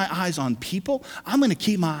putting my eyes on people. I'm going to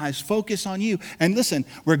keep my eyes focused on you. And listen,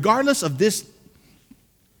 regardless of this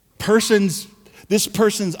person's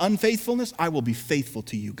unfaithfulness, I will be faithful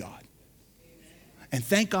to you, God. And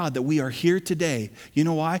thank God that we are here today. You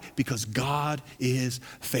know why? Because God is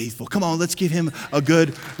faithful. Come on, let's give him a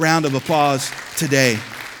good round of applause today.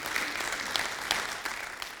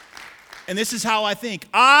 And this is how I think.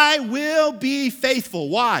 I will be faithful.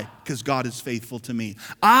 Why? Because God is faithful to me.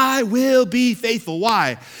 I will be faithful.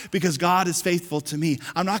 Why? Because God is faithful to me.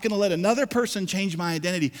 I'm not going to let another person change my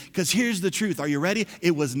identity, because here's the truth. Are you ready?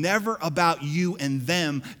 It was never about you and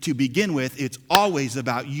them to begin with. It's always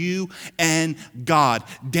about you and God.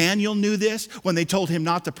 Daniel knew this when they told him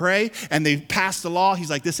not to pray and they passed the law.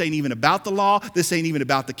 He's like, this ain't even about the law. This ain't even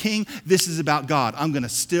about the king. This is about God. I'm going to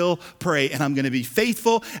still pray, and I'm going to be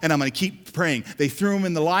faithful, and I'm going to keep praying. They threw him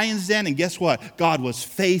in the lion's den, and guess what? God was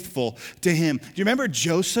faithful to him. Do you remember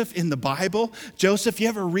Joseph in the Bible? Joseph, you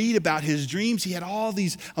ever read about his dreams? He had all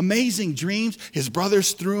these amazing dreams. His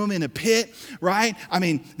brothers threw him in a pit, right? I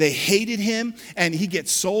mean, they hated him, and he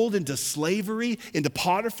gets sold into slavery, into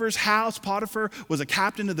Potiphar's house. Potiphar was a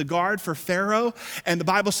captain of the guard for Pharaoh, and the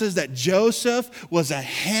Bible says that Joseph was a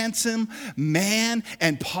handsome man,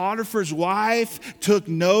 and Potiphar's wife took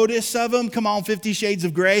notice of him. Come on, 50 Shades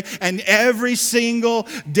of Grey. And every single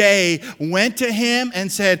day went to him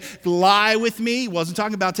and said, lie with me. He wasn't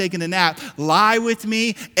talking about taking a nap. Lie with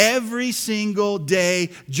me. Every single day,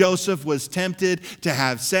 Joseph was tempted to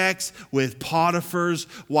have sex with Potiphar's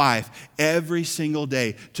wife. Every single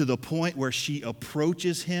day, to the point where she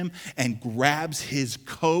approaches him and grabs his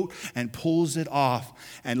coat and pulls it off.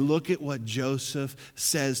 And look at what Joseph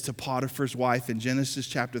says to Potiphar's wife in Genesis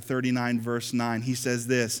chapter 39, verse 9. He says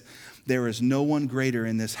this, there is no one greater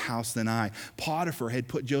in this house than I. Potiphar had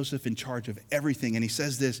put Joseph in charge of everything. And he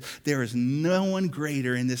says this, there is no one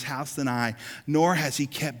greater in this house than I, nor has he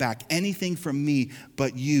kept back anything from me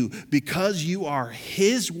but you. Because you are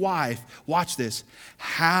his wife, watch this,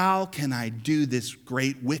 how can I do this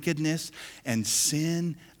great wickedness and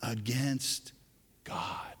sin against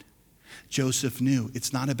God? Joseph knew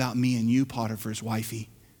it's not about me and you, Potiphar's wifey.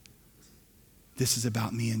 This is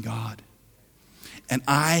about me and God. And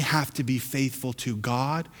I have to be faithful to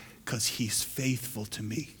God because he's faithful to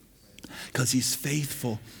me. Because he's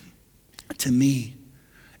faithful to me.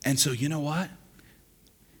 And so you know what?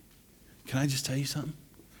 Can I just tell you something?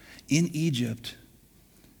 In Egypt,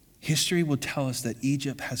 history will tell us that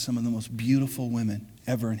Egypt has some of the most beautiful women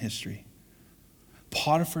ever in history.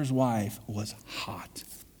 Potiphar's wife was hot.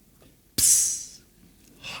 Psst,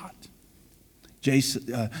 hot.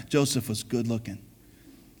 Joseph was good looking.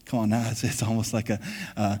 Come on now, it's almost like a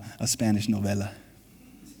Spanish novela.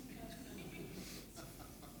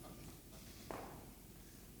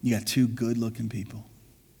 You got two good-looking people.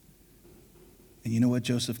 And you know what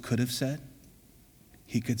Joseph could have said?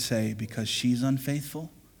 He could say, because she's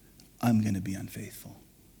unfaithful, I'm going to be unfaithful.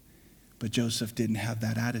 But Joseph didn't have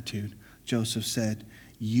that attitude. Joseph said,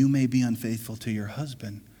 you may be unfaithful to your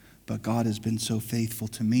husband, but God has been so faithful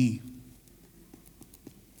to me.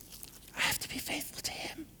 I have to be faithful to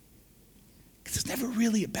him. It's never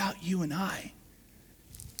really about you and I.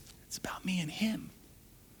 It's about me and him.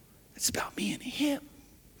 It's about me and him.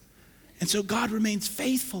 And so God remains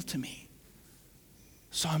faithful to me.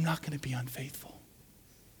 So I'm not going to be unfaithful.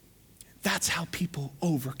 That's how people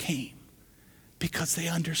overcame, because they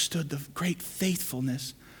understood the great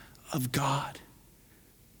faithfulness of God.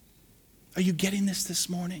 Are you getting this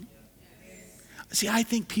morning? See, I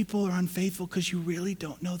think people are unfaithful because you really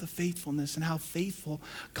don't know the faithfulness and how faithful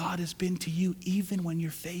God has been to you. Even when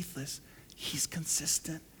you're faithless, he's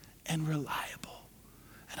consistent and reliable.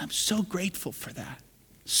 And I'm so grateful for that.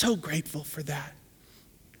 So grateful for that.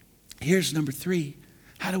 Here's number 3,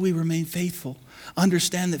 How do we remain faithful?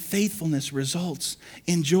 Understand that faithfulness results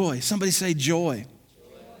in joy. Somebody say joy.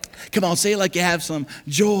 Come on, say it like you have some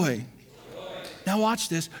joy. Now watch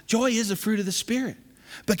this. Joy is a fruit of the Spirit.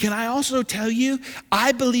 But can I also tell you,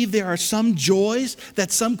 I believe there are some joys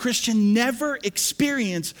that some Christian never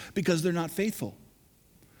experience because they're not faithful.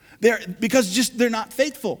 They're not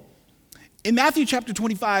faithful. In Matthew chapter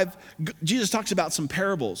 25, Jesus talks about some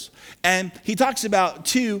parables. And he talks about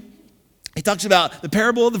two. He talks about the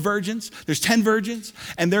parable of the virgins. There's 10 virgins,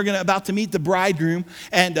 and they're about to meet the bridegroom,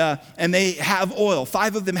 and they have oil.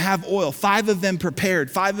 5 of them have oil. 5 of them prepared.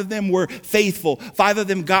 5 of them were faithful. 5 of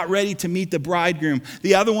them got ready to meet the bridegroom.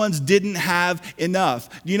 The other ones didn't have enough.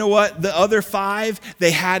 You know what? The other 5,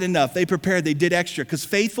 they had enough. They prepared. They did extra, because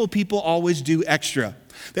faithful people always do extra.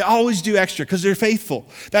 They always do extra because they're faithful.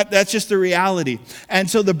 That's just the reality. And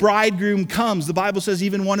so the bridegroom comes. The Bible says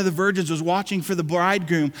even one of the virgins was watching for the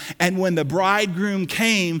bridegroom. And when the bridegroom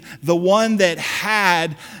came, the one that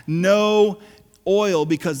had no oil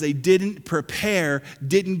because they didn't prepare,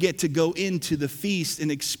 didn't get to go into the feast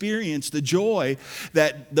and experience the joy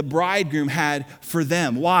that the bridegroom had for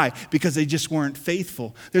them. Why? Because they just weren't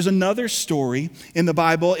faithful. There's another story in the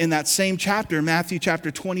Bible in that same chapter, Matthew chapter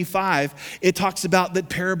 25. It talks about the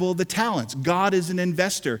parable of the talents. God is an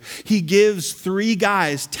investor. He gives 3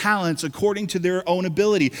 guys talents according to their own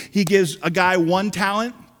ability. He gives a guy 1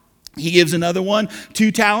 talent. He gives another one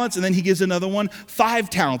 2 talents, and then he gives another one 5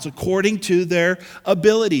 talents according to their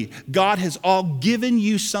ability. God has all given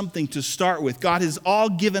you something to start with. God has all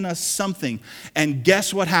given us something. And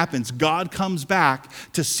guess what happens? God comes back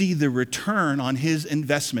to see the return on his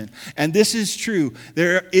investment. And this is true.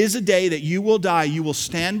 There is a day that you will die. You will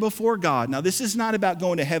stand before God. Now, this is not about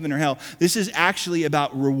going to heaven or hell. This is actually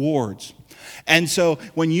about rewards. And so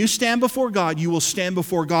when you stand before God, you will stand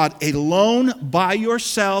before God alone by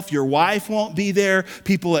yourself. Your wife won't be there.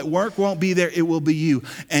 People at work won't be there. It will be you.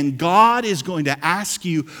 And God is going to ask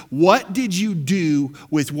you, what did you do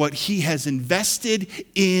with what he has invested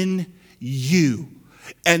in you?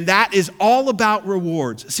 And that is all about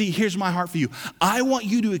rewards. See, here's my heart for you. I want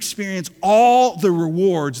you to experience all the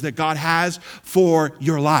rewards that God has for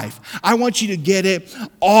your life. I want you to get it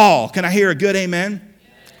all. Can I hear a good amen?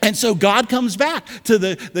 And so God comes back to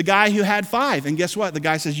the guy who had 5. And guess what? The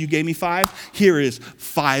guy says, you gave me 5. Here is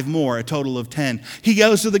 5 more, a total of 10. He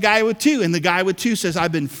goes to the guy with 2. And the guy with 2 says,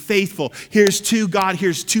 I've been faithful. Here's 2, God,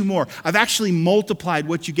 here's 2 more. I've actually multiplied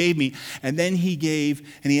what you gave me. And then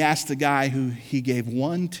he asked the guy who he gave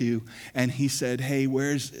 1 to. And he said, hey,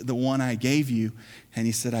 where's the one I gave you? And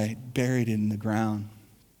he said, I buried it in the ground.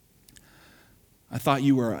 I thought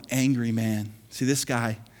you were an angry man. See, this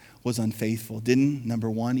guy was unfaithful. Didn't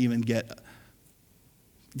even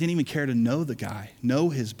care to know the guy, know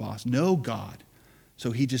his boss, know God.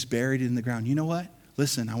 So he just buried it in the ground. You know what?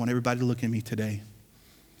 Listen, I want everybody to look at me today.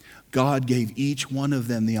 God gave each one of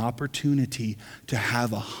them the opportunity to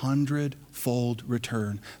have 100-fold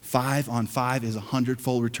return. 5 on 5 is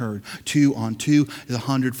 100-fold return. 2 on 2 is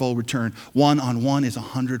 100-fold return. 1 on 1 is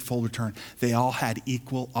 100-fold return. They all had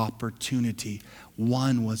equal opportunity.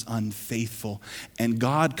 1 was unfaithful. And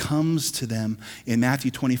God comes to them in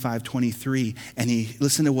Matthew 25:23, and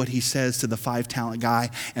listen to what he says to the 5-talent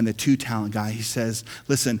guy and the 2-talent guy. He says,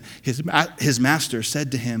 listen, his master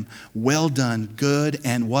said to him, well done, good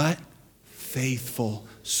and what? Faithful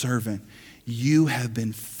servant. You have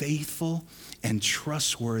been faithful and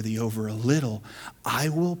trustworthy over a little. I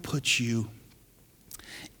will put you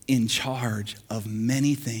in charge of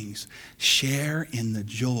many things. Share in the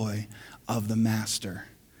joy of the master.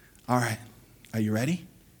 All right, are you ready?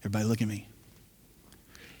 Everybody look at me.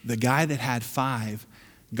 The guy that had 5,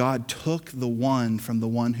 God took the 1 from the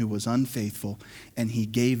one who was unfaithful and he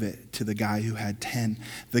gave it to the guy who had 10.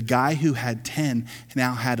 The guy who had 10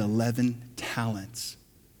 now had 11 talents.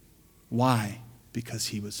 Why? Because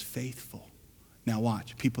he was faithful. Now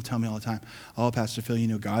watch. People tell me all the time, oh, Pastor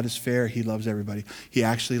Phil, God is fair. He loves everybody. He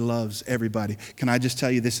actually loves everybody. Can I just tell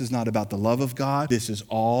you, this is not about the love of God. This is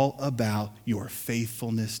all about your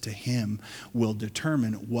faithfulness to him will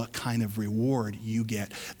determine what kind of reward you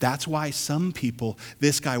get. That's why some people,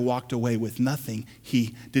 this guy walked away with nothing.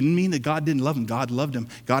 He didn't mean that God didn't love him. God loved him.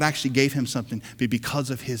 God actually gave him something. But because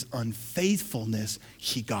of his unfaithfulness,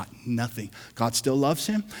 he got nothing. God still loves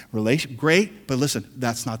him. Great. But listen,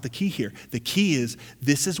 that's not the key here. The key is,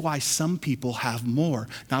 this is why some people have more,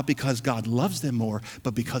 not because God loves them more,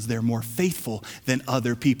 but because they're more faithful than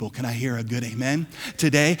other people. Can I hear a good amen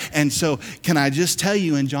today? And so can I just tell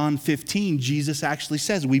you, in John 15, Jesus actually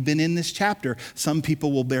says, we've been in this chapter, some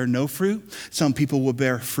people will bear no fruit, some people will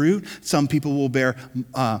bear fruit, some people will bear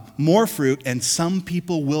more fruit, and some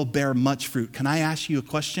people will bear much fruit. Can I ask you a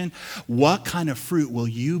question? What kind of fruit will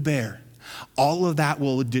you bear? All of that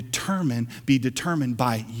will be determined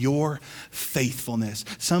by your faithfulness.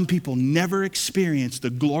 Some people never experience the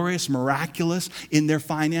glorious, miraculous in their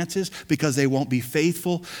finances because they won't be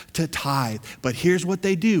faithful to tithe. But here's what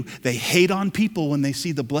they do. They hate on people when they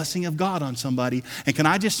see the blessing of God on somebody. And can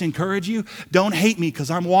I just encourage you? Don't hate me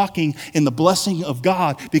because I'm walking in the blessing of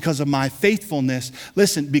God because of my faithfulness.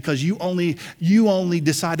 Listen, because you only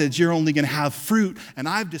decided you're only going to have fruit, and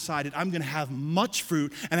I've decided I'm going to have much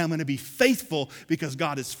fruit, and I'm going to be faithful because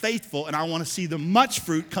God is faithful, and I want to see the much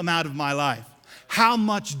fruit come out of my life. How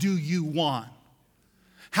much do you want?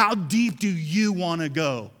 How deep do you want to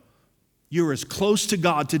go? You're as close to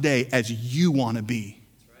God today as you want to be.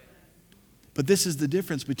 But this is the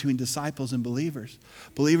difference between disciples and believers.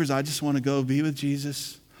 Believers, I just want to go be with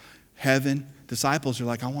Jesus, heaven. Disciples are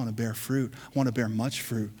like, I want to bear fruit. I want to bear much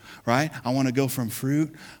fruit, right? I want to go from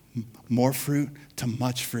fruit, more fruit, to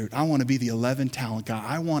much fruit. I want to be the 11 talent guy.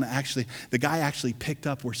 I want to the guy actually picked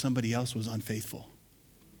up where somebody else was unfaithful.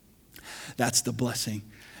 That's the blessing.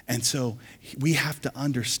 And so we have to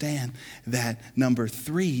understand that number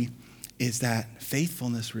 3 is that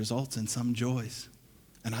faithfulness results in some joys.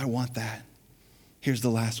 And I want that. Here's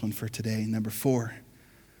the last one for today, number 4.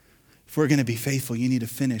 If we're going to be faithful, you need to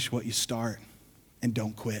finish what you start and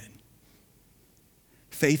don't quit.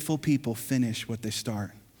 Faithful people finish what they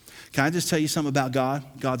start. Can I just tell you something about God?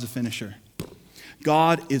 God's a finisher.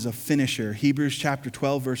 God is a finisher. Hebrews chapter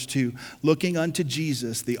 12, verse 2, looking unto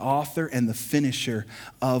Jesus, the author and the finisher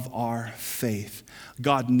of our faith.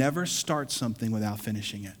 God never starts something without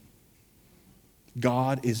finishing it.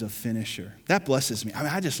 God is a finisher. That blesses me. I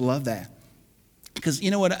mean, I just love that. Because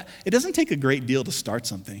you know what? It doesn't take a great deal to start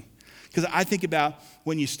something. Because I think about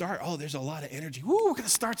when you start, there's a lot of energy. Woo, we're going to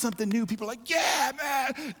start something new. People are like, yeah,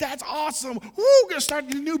 man, that's awesome. Woo, we're going to start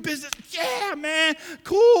a new business. Yeah, man,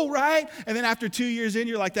 cool, right? And then after 2 years in,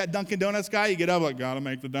 you're like that Dunkin' Donuts guy. You get up like, got to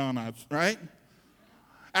make the donuts, right?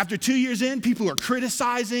 After 2 years in, people are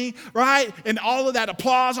criticizing, right? And all of that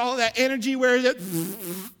applause, all of that energy, where is it?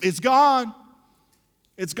 It's gone.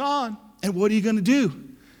 It's gone. And what are you going to do?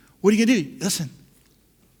 What are you going to do? Listen,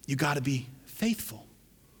 you got to be faithful.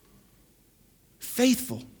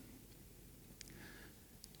 Faithful.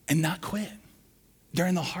 And not quit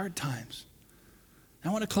during the hard times. I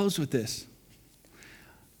want to close with this.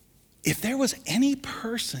 If there was any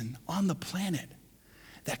person on the planet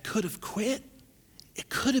that could have quit, it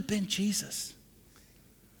could have been Jesus.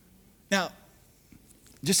 Now,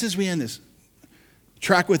 just as we end this,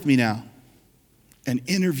 track with me now. An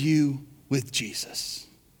interview with Jesus.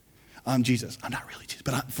 I'm Jesus. I'm not really Jesus,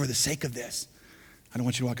 but for the sake of this, I don't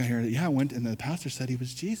want you to walk out here. Yeah, I went, and the pastor said he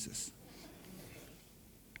was Jesus.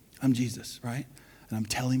 I'm Jesus, right? And I'm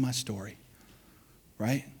telling my story,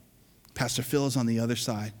 right? Pastor Phil is on the other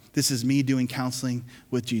side. This is me doing counseling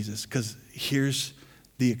with Jesus, because here's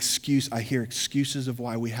the excuse. I hear excuses of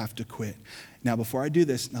why we have to quit. Now, before I do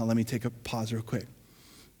this, let me take a pause real quick.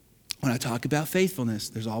 When I talk about faithfulness,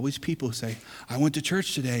 there's always people who say, I went to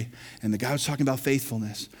church today and the guy was talking about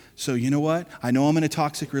faithfulness. So you know what? I know I'm in a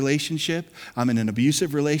toxic relationship. I'm in an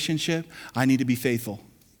abusive relationship. I need to be faithful.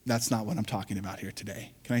 That's not what I'm talking about here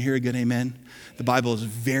today. Can I hear a good amen? The Bible is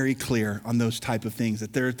very clear on those type of things,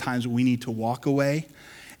 that there are times we need to walk away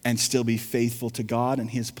and still be faithful to God and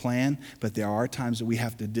his plan, but there are times that we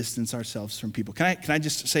have to distance ourselves from people. Can I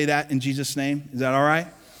just say that in Jesus' name? Is that all right?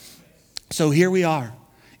 So here we are.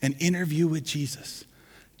 An interview with Jesus.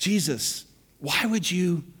 Jesus, why would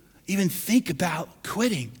you even think about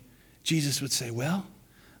quitting? Jesus would say, well,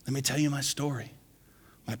 let me tell you my story.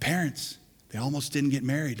 My parents, they almost didn't get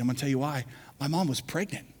married. I'm going to tell you why. My mom was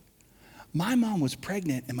pregnant. My mom was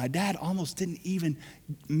pregnant, and my dad almost didn't even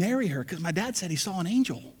marry her because my dad said he saw an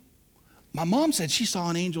angel. My mom said she saw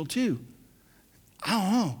an angel too. I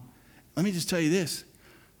don't know. Let me just tell you this.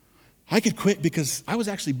 I could quit because I was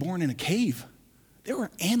actually born in a cave. There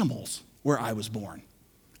were animals where I was born.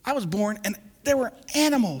 I was born and there were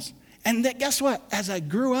animals. And guess what? As I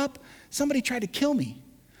grew up, somebody tried to kill me.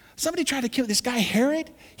 Somebody tried to kill this guy,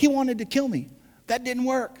 Herod. He wanted to kill me. That didn't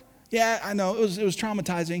work. Yeah, I know, it was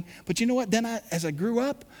traumatizing. But you know what? Then as I grew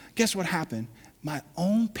up, guess what happened? My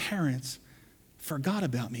own parents forgot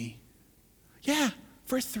about me. Yeah,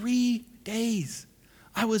 for 3 days.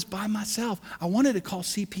 I was by myself. I wanted to call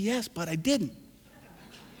CPS, but I didn't.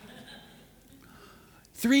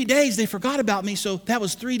 3 days, they forgot about me, so that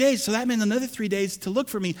was 3 days. So that meant another 3 days to look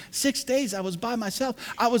for me. 6 days, I was by myself.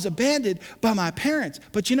 I was abandoned by my parents.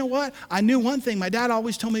 But you know what? I knew one thing. My dad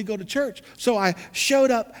always told me to go to church. So I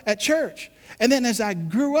showed up at church. And then as I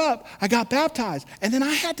grew up, I got baptized. And then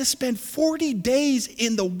I had to spend 40 days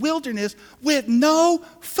in the wilderness with no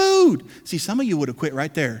food. See, some of you would have quit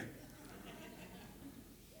right there.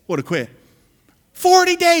 Would have quit.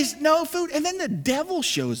 40 days, no food. And then the devil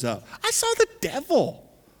shows up. I saw the devil.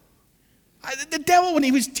 The devil, when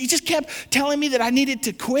he just kept telling me that I needed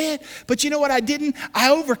to quit. But you know what I didn't? I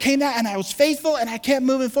overcame that and I was faithful and I kept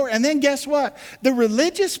moving forward. And then guess what? The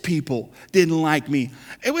religious people didn't like me.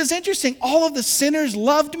 It was interesting. All of the sinners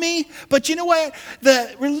loved me. But you know what?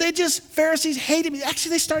 The religious Pharisees hated me.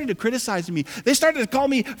 Actually, they started to criticize me. They started to call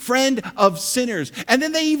me friend of sinners. And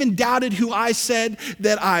then they even doubted who I said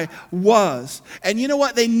that I was. And you know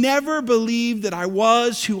what? They never believed that I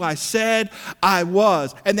was who I said I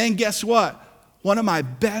was. And then guess what? One of my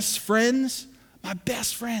best friends,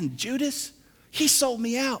 Judas, he sold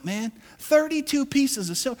me out, man. 32 pieces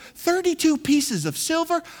of silver. 32 pieces of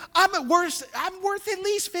silver. I'm worth at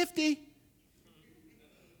least 50. If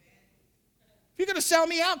you're going to sell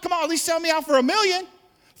me out, come on, at least sell me out for $1 million.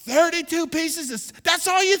 32 pieces, that's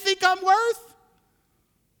all you think I'm worth?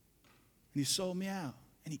 And he sold me out,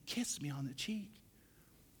 and he kissed me on the cheek.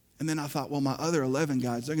 And then I thought, well, my other 11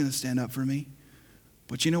 guys, they're going to stand up for me.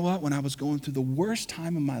 But you know what? When I was going through the worst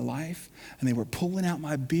time of my life and they were pulling out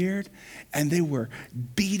my beard and they were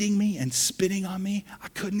beating me and spitting on me, I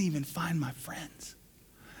couldn't even find my friends.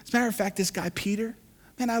 As a matter of fact, this guy, Peter,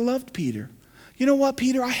 man, I loved Peter. You know what,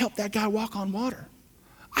 Peter? I helped that guy walk on water.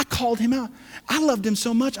 I called him out. I loved him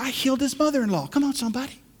so much, I healed his mother-in-law. Come on,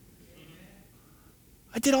 somebody.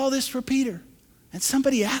 I did all this for Peter. And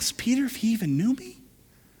somebody asked Peter if he even knew me.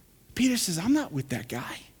 Peter says, I'm not with that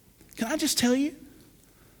guy. Can I just tell you?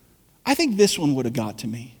 I think this one would have got to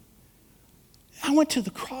me. I went to the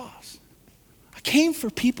cross. I came for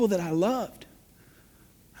people that I loved.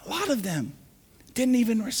 A lot of them didn't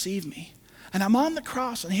even receive me. And I'm on the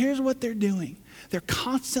cross, and here's what they're doing. They're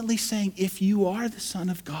constantly saying, if you are the Son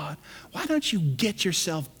of God, why don't you get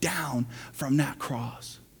yourself down from that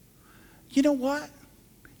cross? You know what?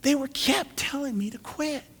 They kept telling me to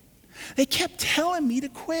quit. They kept telling me to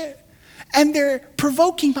quit. And they're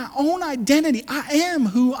provoking my own identity. I am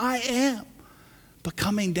who I am. But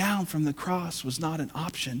coming down from the cross was not an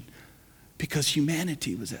option because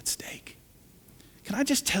humanity was at stake. Can I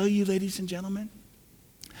just tell you, ladies and gentlemen,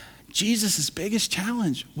 Jesus' biggest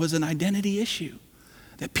challenge was an identity issue.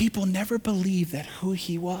 That people never believed that who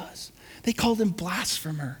he was. They called him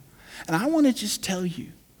blasphemer. And I want to just tell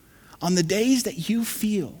you, on the days that you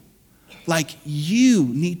feel like you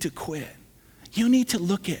need to quit, you need to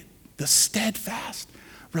look at the steadfast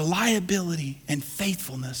reliability and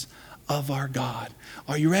faithfulness of our God.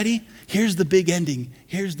 Are you ready? Here's the big ending.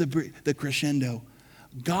 Here's the crescendo.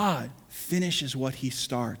 God finishes what he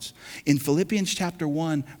starts. In Philippians chapter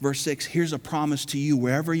 1, verse 6, here's a promise to you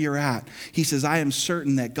wherever you're at. He says, I am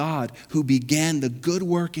certain that God, who began the good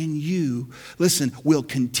work in you, listen, will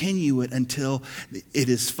continue it until it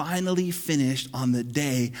is finally finished on the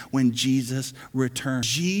day when Jesus returns.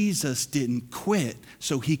 Jesus didn't quit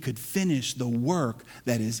so he could finish the work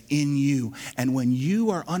that is in you. And when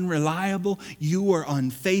you are unreliable, you are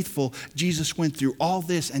unfaithful, Jesus went through all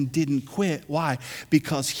this and didn't quit. Why?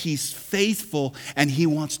 Because he's faithful and he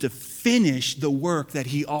wants to finish the work that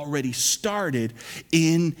he already started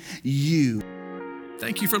in you.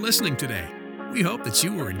 Thank you for listening today. We hope that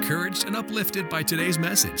you were encouraged and uplifted by today's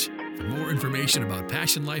message. For more information about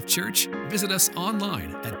Passion Life Church, visit us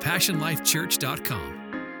online at passionlifechurch.com.